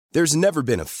There's never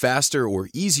been a faster or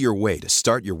easier way to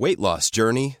start your weight loss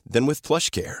journey than with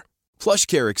PlushCare.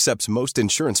 PlushCare accepts most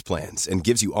insurance plans and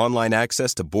gives you online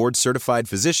access to board-certified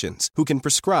physicians who can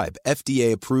prescribe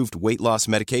FDA-approved weight loss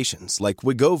medications like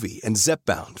Wegovy and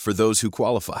Zepbound for those who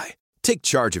qualify. Take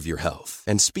charge of your health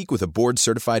and speak with a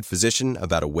board-certified physician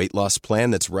about a weight loss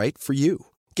plan that's right for you.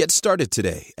 Get started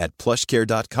today at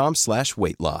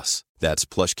plushcare.com/weight-loss. That's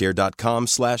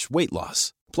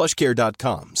plushcare.com/weight-loss.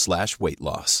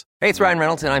 plushcare.com/weight-loss. Hey, it's Ryan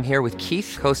Reynolds, and I'm here with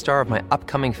Keith, co-star of my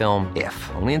upcoming film, If,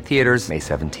 only in theaters May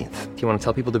 17th. Do you want to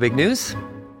tell people the big news?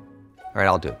 All right,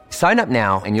 I'll do it. Sign up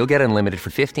now and you'll get unlimited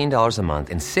for $15 a month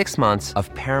and 6 months of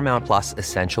Paramount Plus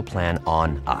Essential Plan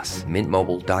on us.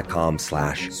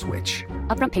 MintMobile.com/switch.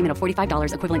 Upfront payment of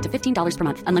 $45 equivalent to $15 per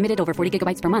month. Unlimited over 40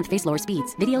 gigabytes per month. Face lower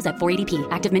speeds. Videos at 480p.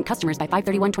 Active Mint customers by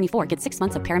 531.24 get 6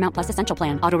 months of Paramount Plus Essential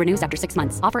Plan. Auto renews after 6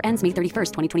 months. Offer ends May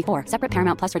 31st, 2024. Separate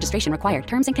Paramount Plus registration required.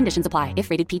 Terms and conditions apply if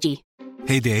rated PG.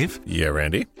 Hey, Dave. Yeah,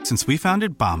 Randy. Since we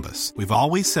founded Bombas, we've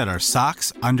always said our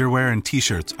socks, underwear, and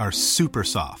T-shirts are super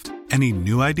soft. Any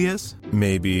new ideas?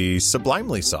 Maybe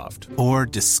sublimely soft. Or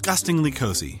disgustingly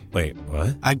cozy. Wait,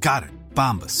 what? I got it.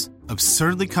 Bombas.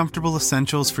 Absurdly comfortable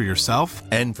essentials for yourself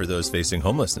and for those facing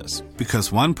homelessness.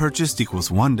 Because one purchased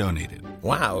equals one donated.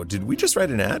 Wow, did we just write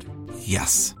an ad?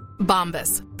 Yes.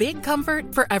 Bombas. Big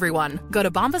comfort for everyone. Go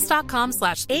to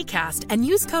bombas.com/ACAST and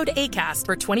use code ACAST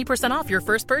for 20% off your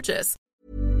first purchase.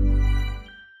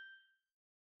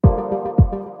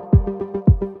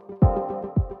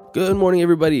 Good morning,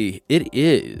 everybody. It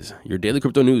is your daily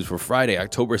crypto news for Friday,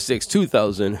 October 6,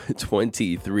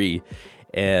 2023.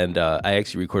 And I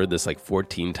actually recorded this like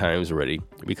 14 times already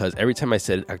because every time I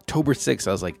said October 6th,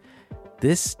 I was like,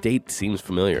 this date seems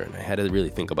familiar. And I had to really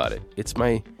think about it. It's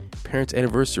my parents'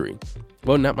 anniversary.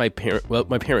 Well, not my parents. Well,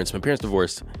 my parents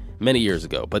divorced many years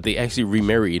ago, but they actually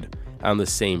remarried on the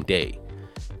same day.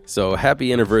 So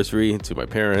happy anniversary to my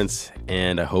parents.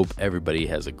 And I hope everybody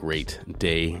has a great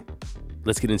day.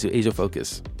 Let's get into Asia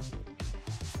Focus.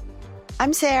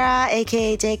 I'm Sarah,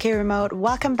 aka JK Remote.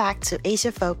 Welcome back to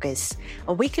Asia Focus,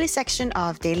 a weekly section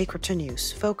of daily crypto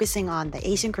news focusing on the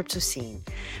Asian crypto scene.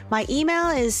 My email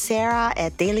is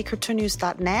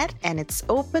sarah@dailycryptonews.net and it's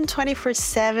open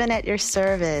 24/7 at your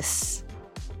service.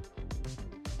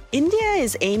 India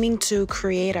is aiming to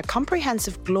create a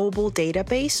comprehensive global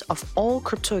database of all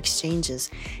crypto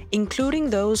exchanges, including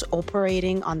those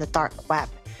operating on the dark web,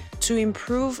 to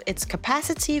improve its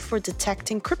capacity for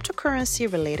detecting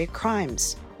cryptocurrency-related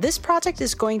crimes. This project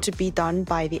is going to be done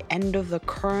by the end of the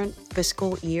current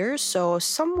fiscal year, so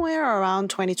somewhere around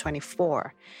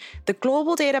 2024. The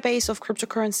global database of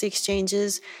cryptocurrency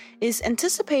exchanges is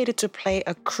anticipated to play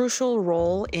a crucial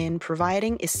role in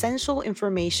providing essential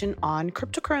information on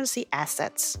cryptocurrency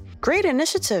assets. Great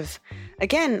initiative!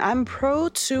 Again, I'm pro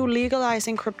to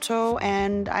legalizing crypto,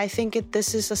 and I think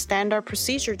this is a standard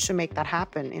procedure to make that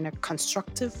happen in a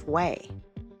constructive way.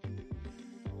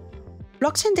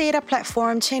 Blockchain data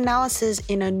platform Chainalysis,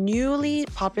 in a newly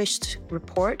published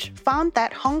report, found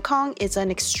that Hong Kong is an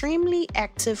extremely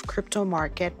active crypto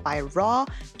market by raw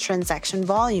transaction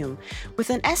volume,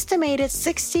 with an estimated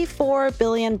 $64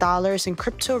 billion in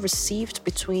crypto received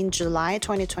between July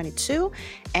 2022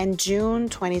 and June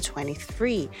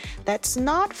 2023. That's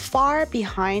not far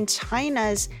behind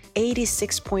China's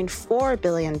 $86.4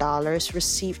 billion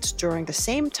received during the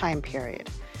same time period,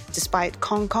 despite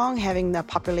Hong Kong having a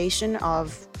population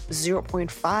of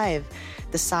 0.5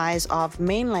 the size of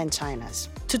mainland China's.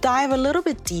 To dive a little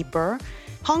bit deeper,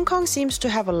 Hong Kong seems to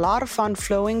have a lot of fund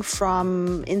flowing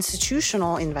from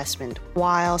institutional investment,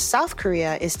 while South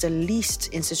Korea is the least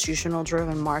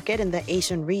institutional-driven market in the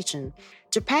Asian region.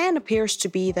 Japan appears to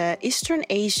be the Eastern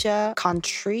Asia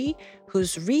country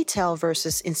whose retail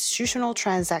versus institutional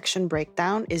transaction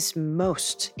breakdown is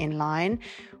most in line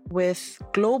with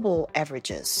global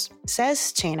averages,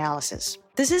 says Chainalysis.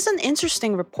 This is an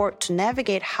interesting report to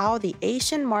navigate how the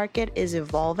Asian market is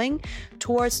evolving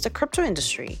towards the crypto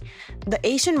industry. The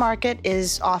Asian market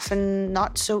is often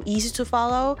not so easy to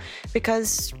follow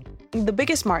because the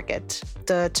biggest market,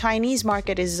 the Chinese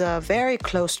market, is a very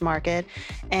closed market,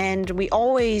 and we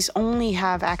always only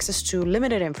have access to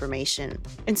limited information.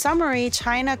 In summary,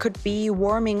 China could be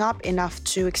warming up enough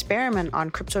to experiment on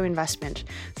crypto investment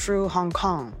through Hong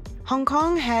Kong. Hong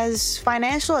Kong has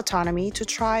financial autonomy to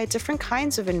try different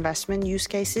kinds of investment use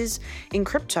cases in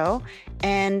crypto,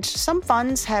 and some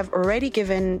funds have already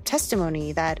given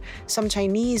testimony that some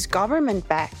Chinese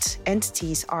government-backed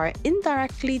entities are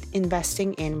indirectly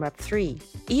investing in Web3.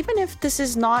 Even if this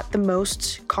is not the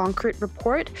most concrete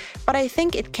report, but I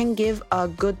think it can give a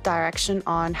good direction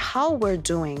on how we're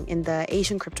doing in the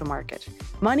Asian crypto market.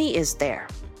 Money is there.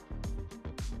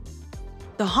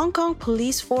 The Hong Kong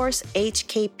Police Force,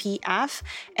 HKPF,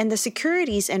 and the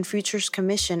Securities and Futures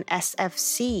Commission,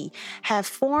 SFC, have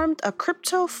formed a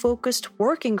crypto-focused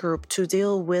working group to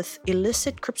deal with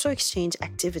illicit crypto exchange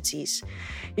activities.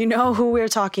 You know who we're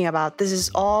talking about. This is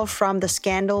all from the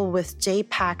scandal with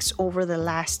JPEX over the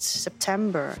last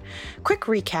September. Quick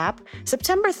recap.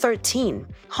 September 13,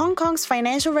 Hong Kong's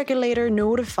financial regulator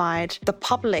notified the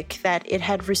public that it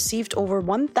had received over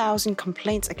 1,000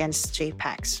 complaints against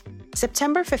JPEX.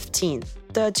 September 15th,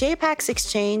 the JPEX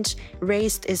exchange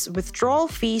raised its withdrawal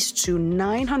fees to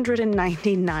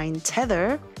 999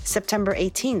 tether. September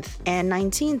 18th and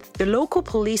 19th, the local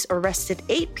police arrested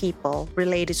 8 people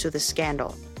related to the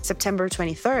scandal. September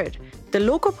 23rd, the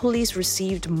local police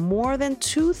received more than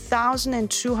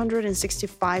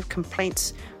 2,265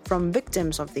 complaints from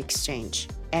victims of the exchange.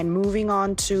 And moving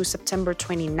on to September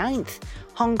 29th,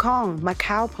 Hong Kong,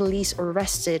 Macau police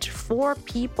arrested 4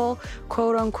 people,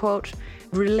 quote-unquote,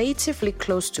 relatively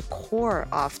close to core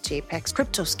of JPEX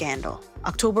crypto scandal.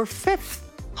 October 5th,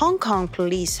 Hong Kong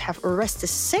police have arrested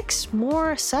 6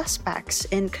 more suspects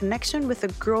in connection with a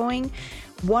growing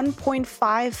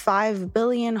 1.55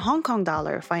 billion Hong Kong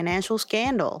dollar financial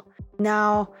scandal.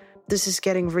 Now, this is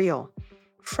getting real.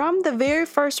 From the very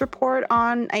first report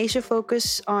on Asia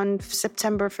Focus on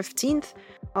September 15th,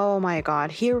 oh my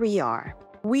God, here we are.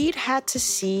 We'd had to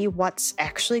see what's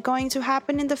actually going to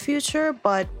happen in the future,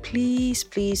 but please,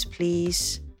 please,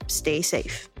 please stay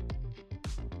safe.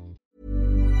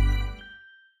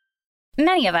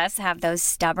 Many of us have those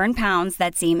stubborn pounds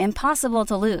that seem impossible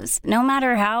to lose, no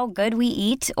matter how good we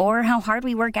eat or how hard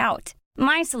we work out.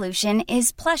 My solution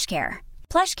is PlushCare.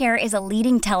 PlushCare is a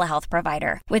leading telehealth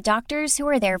provider with doctors who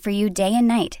are there for you day and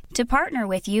night to partner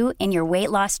with you in your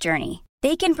weight loss journey.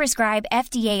 They can prescribe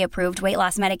FDA-approved weight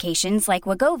loss medications like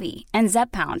Wegovy and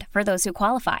Zepbound for those who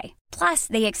qualify. Plus,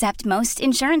 they accept most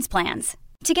insurance plans.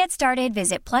 To get started,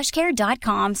 visit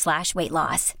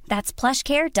plushcare.com/weightloss. That's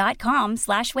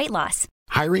plushcare.com/weightloss.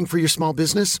 Hiring for your small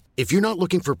business? If you're not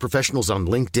looking for professionals on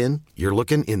LinkedIn, you're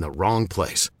looking in the wrong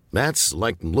place. That's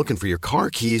like looking for your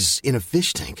car keys in a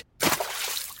fish tank.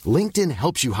 LinkedIn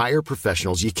helps you hire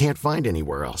professionals you can't find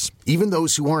anywhere else, even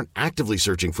those who aren't actively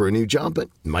searching for a new job but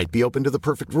might be open to the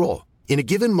perfect role. In a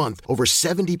given month, over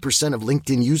 70% of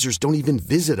LinkedIn users don't even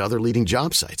visit other leading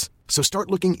job sites. So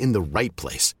start looking in the right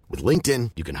place. With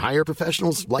LinkedIn, you can hire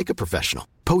professionals like a professional.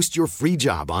 Post your free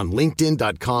job on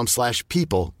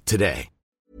linkedin.com/people today.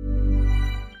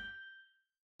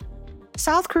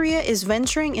 South Korea is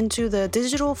venturing into the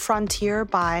digital frontier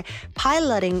by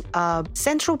piloting a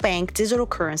central bank digital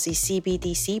currency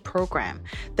CBDC program.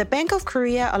 The Bank of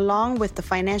Korea, along with the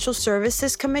Financial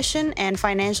Services Commission and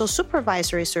Financial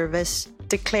Supervisory Service,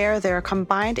 declare their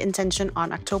combined intention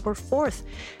on October 4th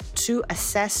to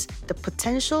assess the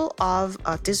potential of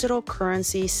a digital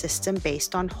currency system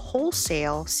based on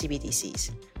wholesale CBDCs.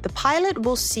 The pilot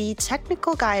will see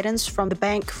technical guidance from the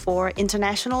bank for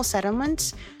international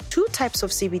settlements. 2 types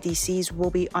of CBDCs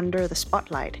will be under the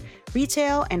spotlight,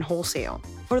 retail and wholesale.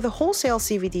 For the wholesale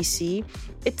CBDC,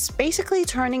 it's basically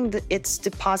turning its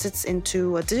deposits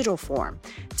into a digital form.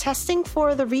 Testing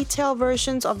for the retail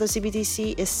versions of the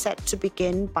CBDC is set to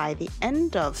begin by the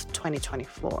end of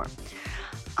 2024.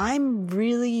 I'm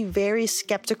really very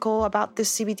skeptical about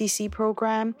this CBDC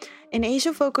program. In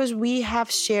Asia Focus, we have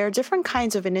shared different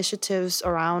kinds of initiatives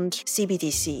around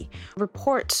CBDC,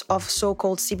 reports of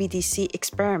so-called CBDC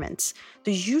experiments.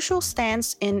 The usual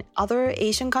stance in other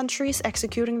Asian countries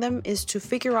executing them is to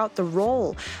figure out the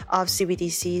role of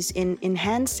CBDCs in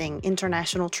enhancing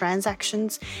international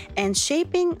transactions and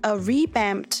shaping a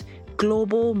revamped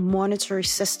global monetary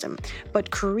system.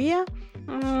 But Korea,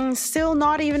 still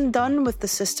not even done with the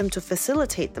system to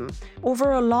facilitate them.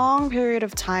 Over a long period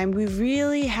of time, we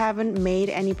really haven't made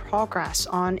any progress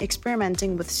on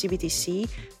experimenting with CBDC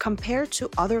compared to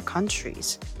other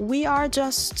countries. We are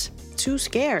just too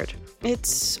scared.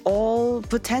 It's all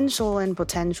potential and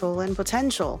potential and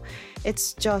potential.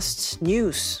 It's just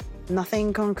news,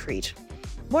 nothing concrete.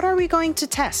 What are we going to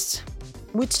test?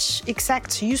 Which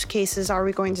exact use cases are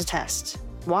we going to test?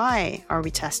 Why are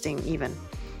we testing even?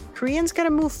 Koreans gotta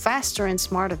move faster and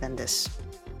smarter than this.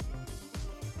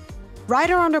 Right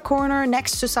around the corner,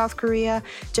 next to South Korea,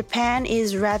 Japan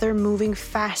is rather moving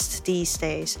fast these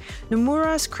days.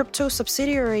 Nomura's crypto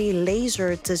subsidiary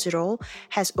Laser Digital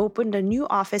has opened a new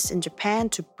office in Japan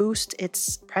to boost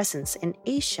its presence in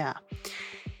Asia.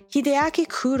 Hideaki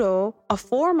Kudo, a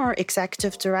former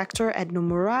executive director at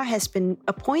Nomura, has been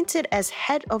appointed as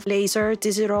head of Laser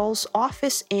Digital's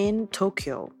office in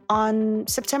Tokyo. On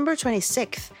September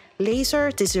 26th,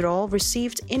 Laser Digital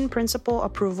received in-principle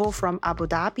approval from Abu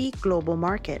Dhabi Global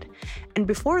Market. And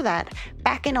before that,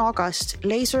 back in August,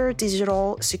 Laser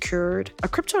Digital secured a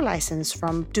crypto license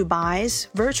from Dubai's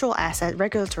Virtual Asset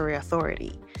Regulatory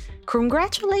Authority.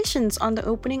 Congratulations on the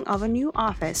opening of a new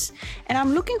office, and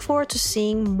I'm looking forward to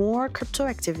seeing more crypto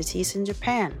activities in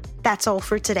Japan. That's all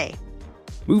for today.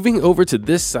 Moving over to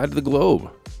this side of the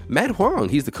globe, Matt Huang,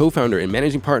 he's the co-founder and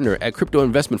managing partner at crypto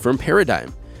investment firm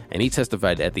Paradigm, and he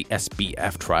testified at the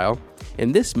SBF trial,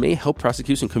 and this may help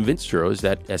prosecution convince jurors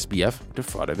that SBF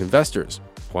defrauded investors.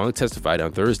 Huang testified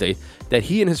on Thursday that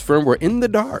he and his firm were in the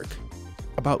dark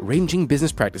about ranging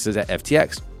business practices at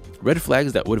FTX, red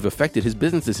flags that would have affected his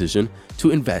business decision to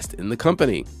invest in the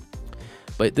company.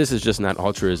 But this is just not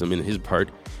altruism in his part.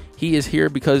 He is here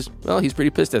because, well, he's pretty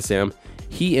pissed at Sam.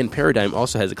 He and Paradigm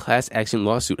also has a class action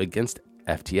lawsuit against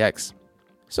FTX.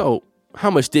 So, how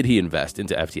much did he invest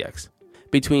into FTX?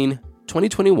 Between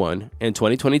 2021 and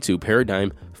 2022,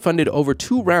 Paradigm funded over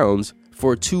 2 rounds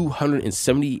for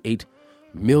 $278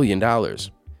 million.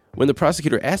 When the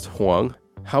prosecutor asked Huang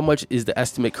how much is the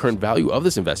estimate current value of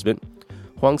this investment,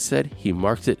 Huang said he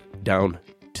marked it down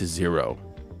to 0.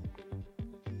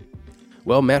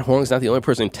 Well, Matt Huang's not the only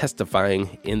person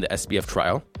testifying in the SBF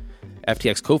trial.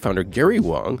 FTX co-founder Gary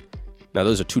Wang, now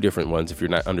those are 2 different ones if you're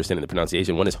not understanding the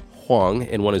pronunciation. One is Huang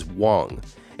and one is Wang.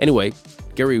 Anyway,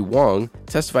 Gary Wang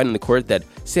testified in the court that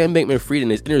Sam Bankman-Fried and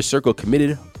his inner circle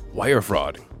committed wire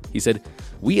fraud. He said,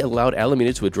 "We allowed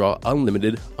Alameda to withdraw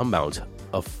unlimited amount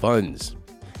of funds."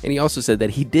 And he also said that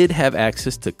he did have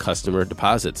access to customer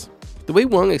deposits. The way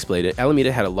Wang explained it,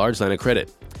 Alameda had a large line of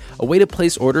credit, a way to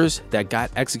place orders that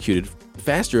got executed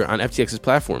faster on FTX's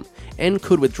platform and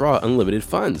could withdraw unlimited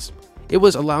funds. It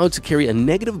was allowed to carry a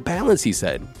negative balance, he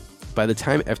said. By the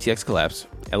time FTX collapsed,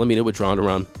 Alameda withdrawn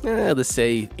around, let's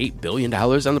say, $8 billion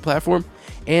on the platform,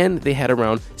 and they had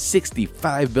around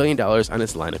 $65 billion on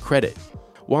its line of credit.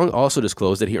 Wang also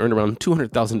disclosed that he earned around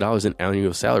 $200,000 in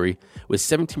annual salary with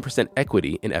 17%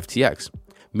 equity in FTX.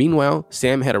 Meanwhile,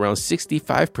 Sam had around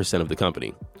 65% of the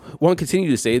company. Wang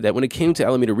continued to say that when it came to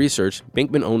Alameda Research,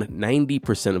 Bankman owned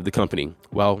 90% of the company,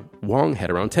 while Wang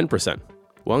had around 10%.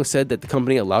 Wang said that the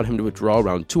company allowed him to withdraw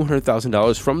around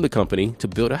 $200,000 from the company to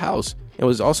build a house, and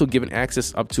was also given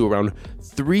access up to around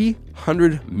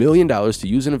 $300 million to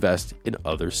use and invest in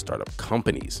other startup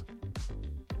companies.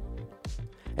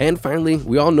 And finally,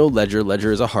 we all know Ledger.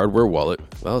 Ledger is a hardware wallet.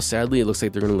 Well, sadly, it looks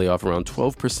like they're going to lay off around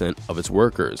 12% of its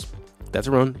workers. That's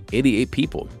around 88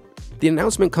 people. The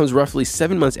announcement comes roughly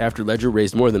 7 months after Ledger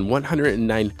raised more than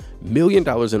 $109 million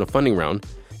in a funding round,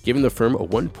 giving the firm a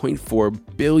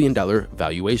 $1.4 billion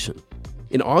valuation.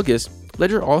 In August,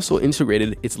 Ledger also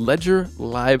integrated its Ledger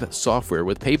Live software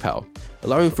with PayPal,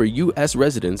 allowing for U.S.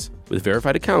 residents with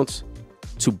verified accounts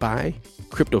to buy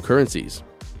cryptocurrencies.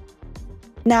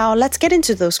 Now let's get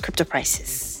into those crypto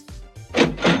prices.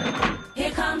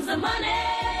 Here comes the money.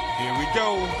 Here we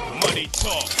go. Money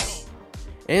talk.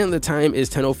 And the time is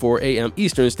 10:04 a.m.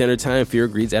 Eastern Standard Time. Fear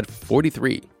greeds at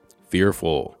 43.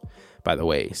 Fearful. By the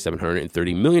way,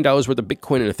 $730 million worth of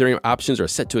Bitcoin and Ethereum options are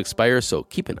set to expire, so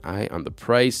keep an eye on the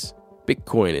price.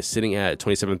 Bitcoin is sitting at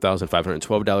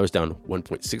 $27,512, down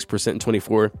 1.6% in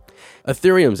 24.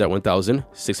 Ethereum's at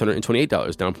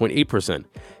 $1,628, down 0.8%.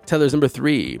 Tether's number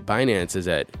 3. Binance is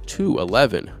at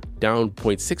 $2.11, down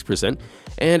 0.6%.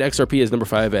 And XRP is number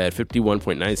 5 at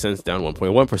 51.9 cents, down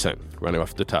 1.1%. Running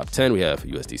off the top 10, we have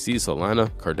USDC, Solana,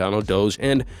 Cardano, Doge,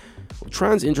 and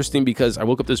Tron's interesting because I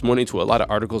woke up this morning to a lot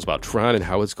of articles about Tron and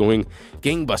how it's going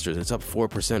gangbusters. It's up 4%,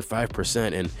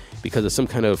 5%, and because of some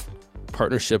kind of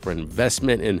partnership or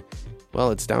investment, and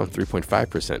well, it's down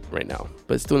 3.5% right now,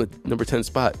 but it's still in the number 10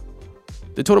 spot.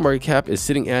 The total market cap is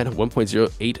sitting at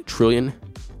 1.08 trillion.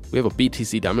 We have a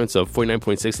BTC dominance of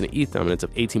 49.6 and an ETH dominance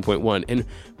of 18.1. And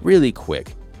really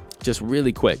quick,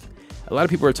 a lot of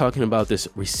people are talking about this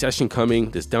recession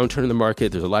coming, this downturn in the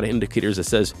market. There's a lot of indicators that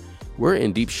says we're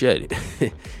in deep shit.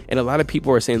 And a lot of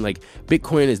people are saying like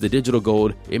Bitcoin is the digital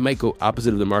gold. It might go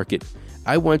opposite of the market.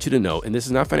 I want you to know, and this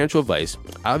is not financial advice,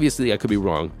 obviously I could be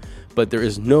wrong, but there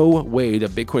is no way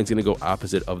that Bitcoin's going to go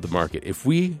opposite of the market. If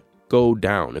we go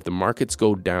down, if the markets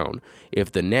go down,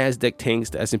 if the NASDAQ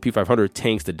tanks, the S&P 500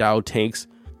 tanks, the Dow tanks,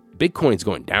 Bitcoin's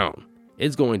going down.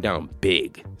 It's going down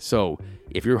big. So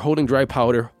if you're holding dry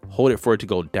powder, hold it for it to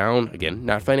go down. Again,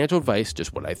 not financial advice,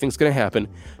 just what I think is going to happen.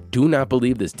 Do not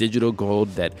believe this digital gold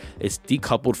that is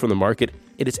decoupled from the market.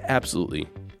 It is absolutely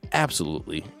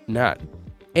not.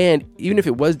 And even if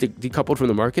it was decoupled from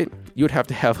the market, you would have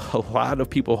to have a lot of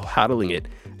people hodling it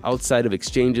outside of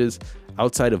exchanges,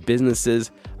 outside of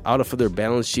businesses, out of their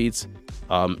balance sheets,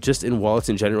 just in wallets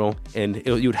in general. And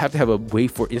you would have to have a way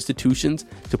for institutions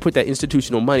to put that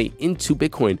institutional money into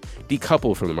Bitcoin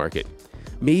decoupled from the market.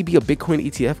 Maybe a Bitcoin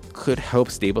ETF could help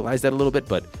stabilize that a little bit,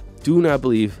 but do not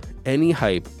believe any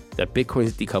hype that Bitcoin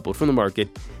is decoupled from the market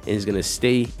and is going to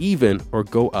stay even or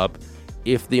go up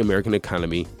if the American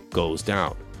economy goes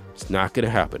down. It's not going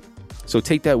to happen. So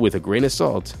take that with a grain of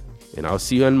salt, and I'll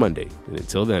see you on Monday. And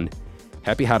until then,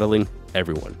 happy hodling,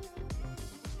 everyone.